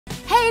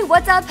Hey,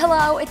 what's up?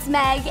 Hello, it's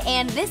Meg,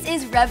 and this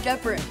is Revved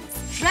Up Rooms.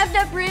 Revved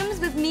Up Rooms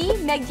with me,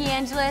 Meg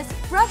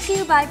DeAngelis, brought to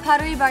you by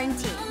Pottery Barn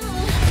Team.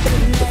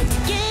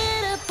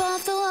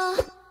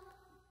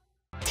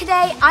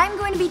 Today, I'm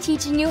going to be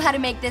teaching you how to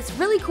make this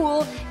really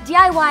cool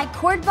DIY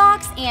cord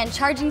box and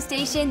charging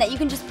station that you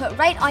can just put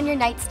right on your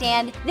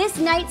nightstand. This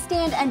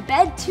nightstand and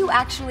bed too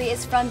actually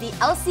is from the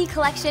LC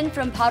collection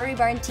from Pottery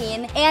Barn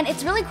Teen, and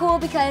it's really cool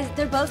because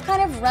they're both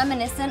kind of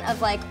reminiscent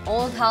of like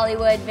old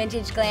Hollywood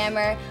vintage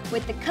glamour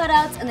with the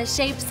cutouts and the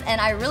shapes,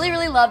 and I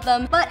really love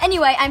them. But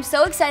anyway, I'm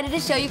so excited to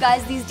show you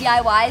guys these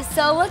DIYs,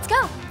 so let's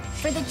go.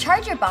 For the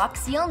charger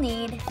box, you'll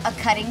need a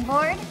cutting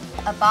board,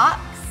 a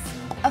box,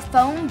 a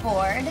foam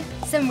board,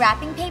 some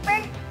wrapping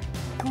paper,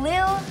 glue,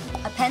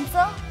 a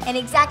pencil, an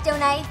X-Acto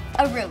knife,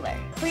 a ruler.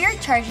 For your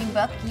charging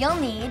book, you'll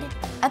need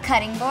a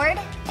cutting board,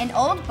 an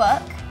old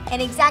book,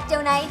 an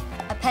X-Acto knife,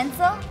 a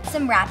pencil,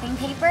 some wrapping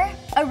paper,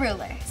 a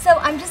ruler. So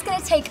I'm just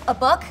gonna take a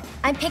book.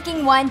 I'm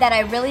picking one that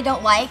I really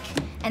don't like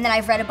and that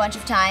I've read a bunch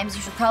of times.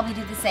 You should probably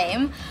do the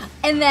same.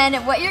 And then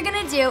what you're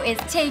gonna do is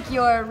take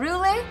your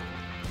ruler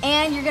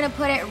and you're gonna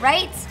put it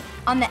right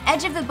on the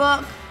edge of the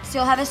book, so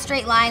you'll have a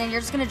straight line, and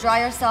you're just gonna draw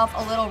yourself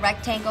a little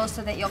rectangle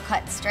so that you'll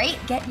cut straight.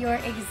 Get your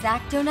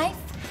X-Acto knife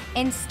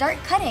and start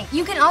cutting.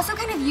 You can also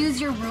kind of use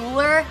your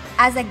ruler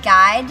as a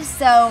guide,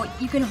 so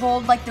you can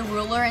hold like the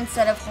ruler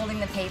instead of holding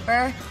the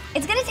paper.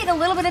 It's gonna take a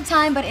little bit of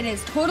time, but it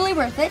is totally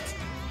worth it.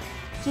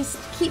 Just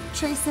keep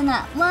tracing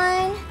that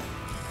line.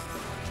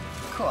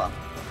 Cool.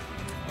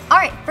 All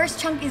right, first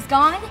chunk is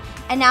gone.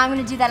 And now I'm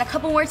gonna do that a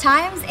couple more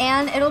times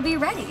and it'll be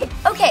ready.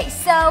 Okay,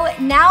 so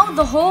now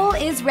the hole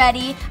is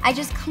ready. I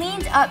just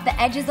cleaned up the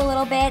edges a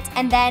little bit,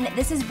 and then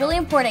this is really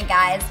important,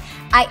 guys.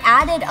 I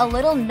added a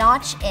little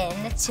notch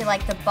in to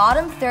like the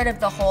bottom third of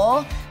the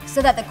hole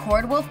so that the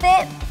cord will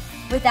fit.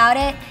 Without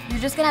it, you're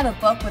just gonna have a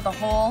book with a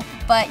hole,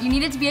 but you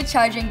need it to be a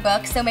charging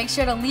book, so make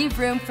sure to leave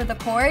room for the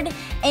cord.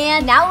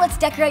 And now let's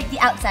decorate the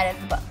outside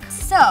of the book.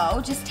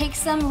 So just take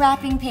some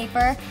wrapping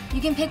paper. You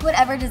can pick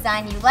whatever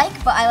design you like,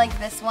 but I like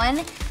this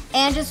one.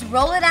 And just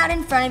roll it out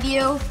in front of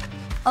you.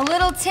 A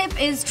little tip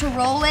is to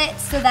roll it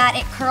so that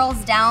it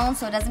curls down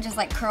so it doesn't just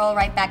like curl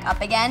right back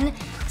up again.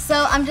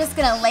 So I'm just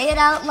gonna lay it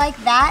out like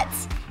that,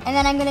 and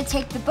then I'm gonna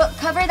take the book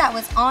cover that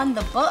was on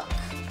the book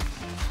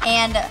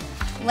and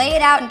lay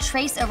it out and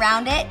trace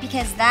around it,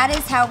 because that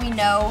is how we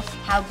know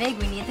how big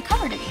we need the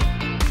cover to be.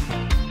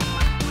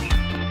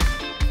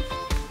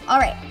 All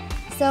right,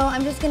 so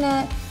I'm just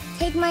gonna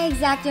take my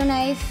X-Acto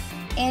knife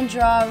and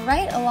draw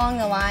right along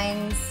the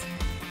lines.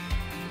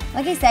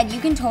 Like I said, you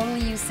can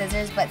totally use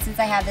scissors, but since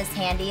I have this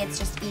handy, it's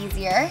just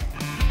easier.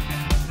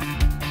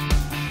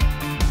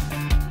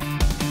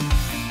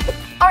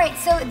 All right,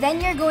 so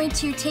then you're going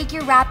to take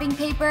your wrapping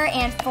paper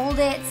and fold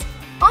it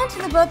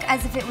onto the book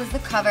as if it was the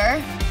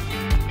cover.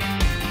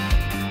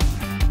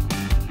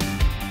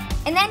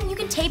 And then you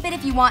can tape it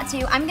if you want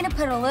to. I'm gonna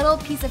put a little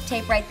piece of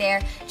tape right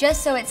there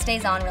just so it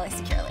stays on really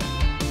securely.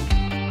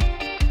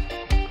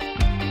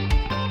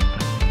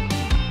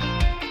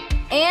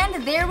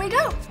 And there we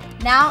go.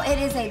 Now it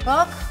is a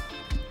book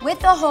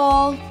with a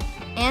hole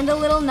and a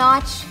little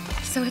notch,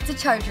 so it's a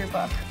charger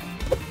book.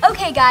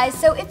 Okay guys,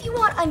 so if you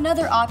want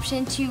another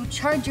option to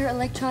charge your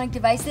electronic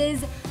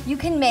devices, you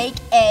can make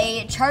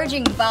a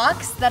charging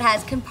box that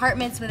has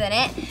compartments within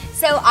it.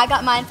 So I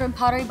got mine from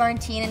Pottery Barn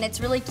Teen, and it's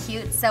really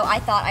cute, so I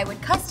thought I would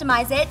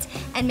customize it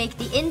and make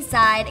the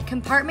inside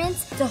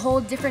compartments to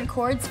hold different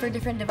cords for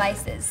different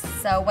devices.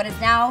 So what is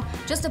now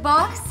just a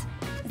box,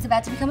 it's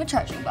about to become a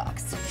charging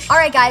box. All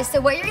right guys, so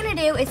what you're gonna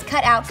do is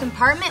cut out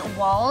compartment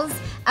walls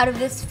out of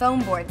this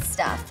foam board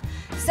stuff.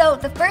 So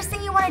the first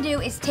thing you wanna do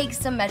is take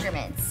some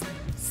measurements.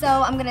 So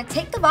I'm gonna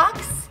take the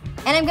box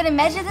and I'm gonna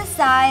measure the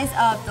size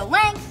of the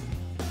length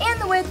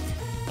and the width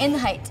and the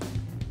height.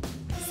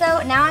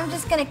 So now I'm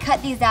just gonna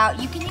cut these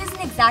out. You can use an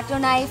X-Acto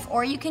knife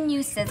or you can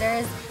use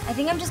scissors. I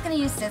think I'm just gonna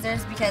use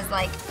scissors because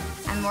like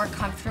I'm more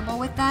comfortable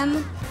with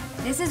them.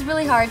 This is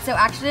really hard, so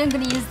actually I'm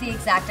gonna use the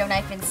X-Acto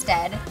knife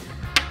instead.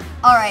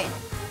 All right.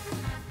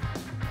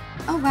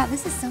 Oh wow,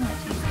 this is so much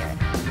easier.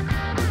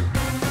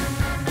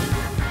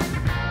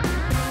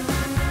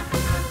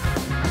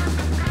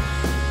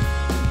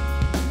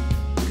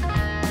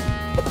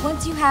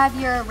 Once you have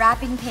your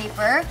wrapping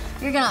paper,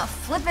 you're gonna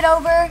flip it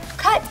over,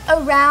 cut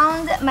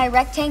around my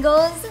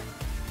rectangles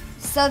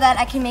so that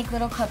I can make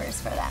little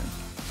covers for them,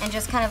 and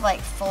just kind of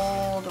like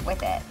fold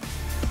with it.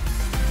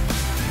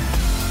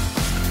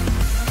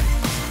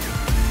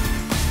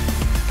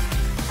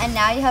 And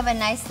now you have a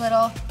nice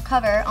little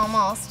cover,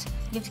 almost.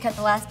 You have to cut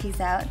the last piece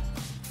out.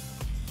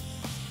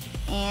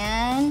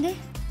 And,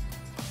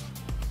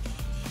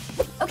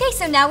 okay,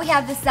 so now we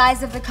have the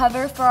size of the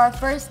cover for our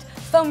first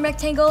foam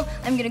rectangle.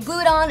 I'm gonna glue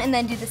it on and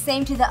then do the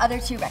same to the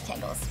other two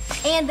rectangles.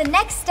 And the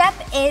next step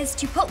is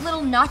to put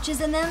little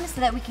notches in them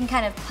so that we can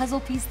kind of puzzle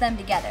piece them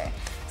together.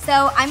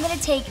 So I'm gonna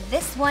take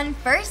this one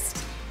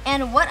first,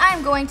 and what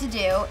I'm going to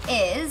do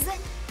is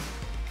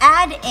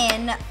add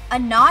in a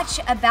notch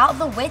about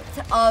the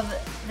width of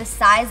the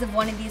size of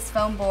one of these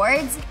foam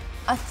boards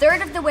a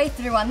third of the way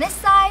through on this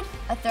side,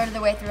 a third of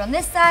the way through on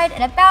this side,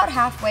 and about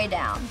halfway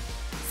down.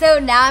 So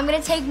now I'm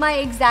gonna take my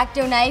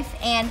X-Acto knife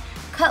and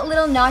cut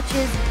little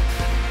notches.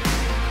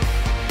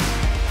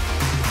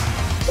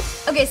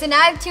 Okay, so now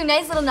I have 2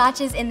 nice little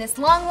notches in this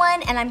long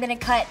one, and I'm gonna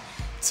cut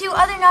 2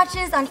 other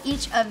notches on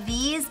each of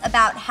these,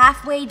 about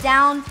halfway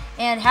down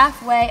and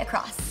halfway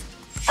across.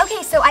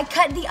 Okay, so I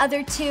cut the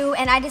other 2,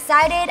 and I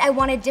decided I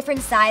wanted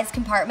different size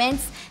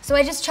compartments, so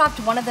I just chopped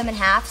one of them in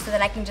half so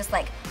that I can just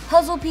like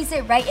puzzle piece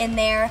it right in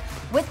there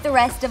with the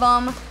rest of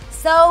them.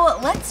 So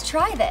let's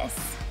try this.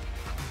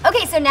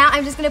 Okay, so now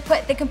I'm just gonna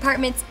put the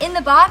compartments in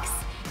the box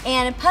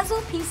and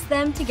puzzle piece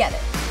them together.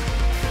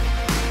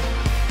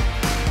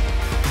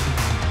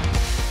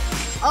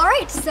 All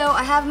right, so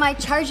I have my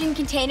charging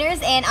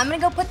containers and I'm gonna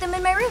go put them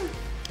in my room.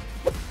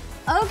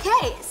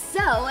 Okay,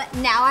 so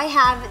now I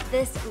have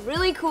this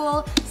really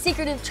cool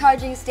secretive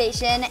charging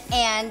station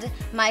and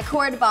my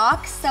cord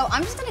box. So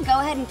I'm just gonna go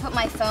ahead and put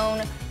my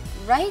phone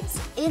right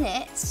in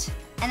it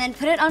and then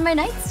put it on my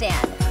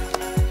nightstand.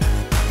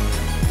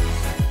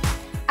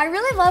 I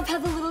really love how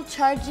the little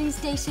charging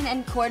station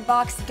and cord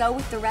box go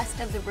with the rest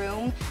of the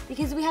room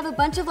because we have a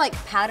bunch of like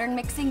pattern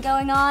mixing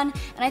going on,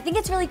 and I think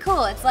it's really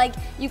cool. It's like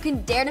you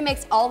can dare to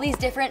mix all these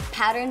different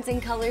patterns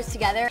and colors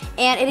together,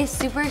 and it is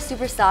super,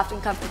 super soft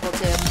and comfortable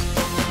too.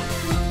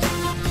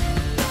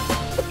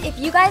 If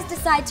you guys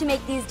decide to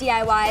make these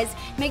DIYs,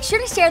 make sure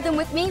to share them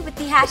with me with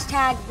the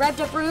hashtag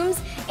RevvedUpRooms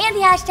and the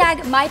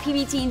hashtag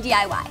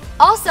MyPBTeenDIY.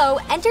 Also,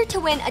 enter to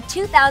win a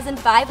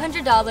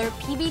 $2,500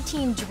 PB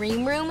Teen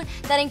Dream Room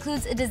that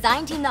includes a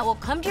design team that will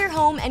come to your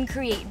home and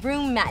create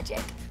room magic.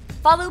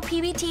 Follow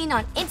PB Teen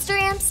on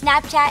Instagram,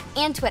 Snapchat,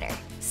 and Twitter.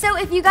 So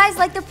if you guys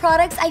like the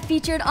products I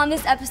featured on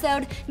this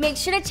episode, make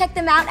sure to check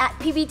them out at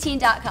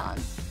pbteen.com.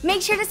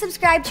 Make sure to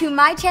subscribe to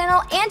my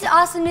channel and to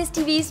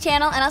AwesomenessTV's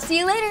channel, and I'll see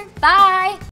you later. Bye!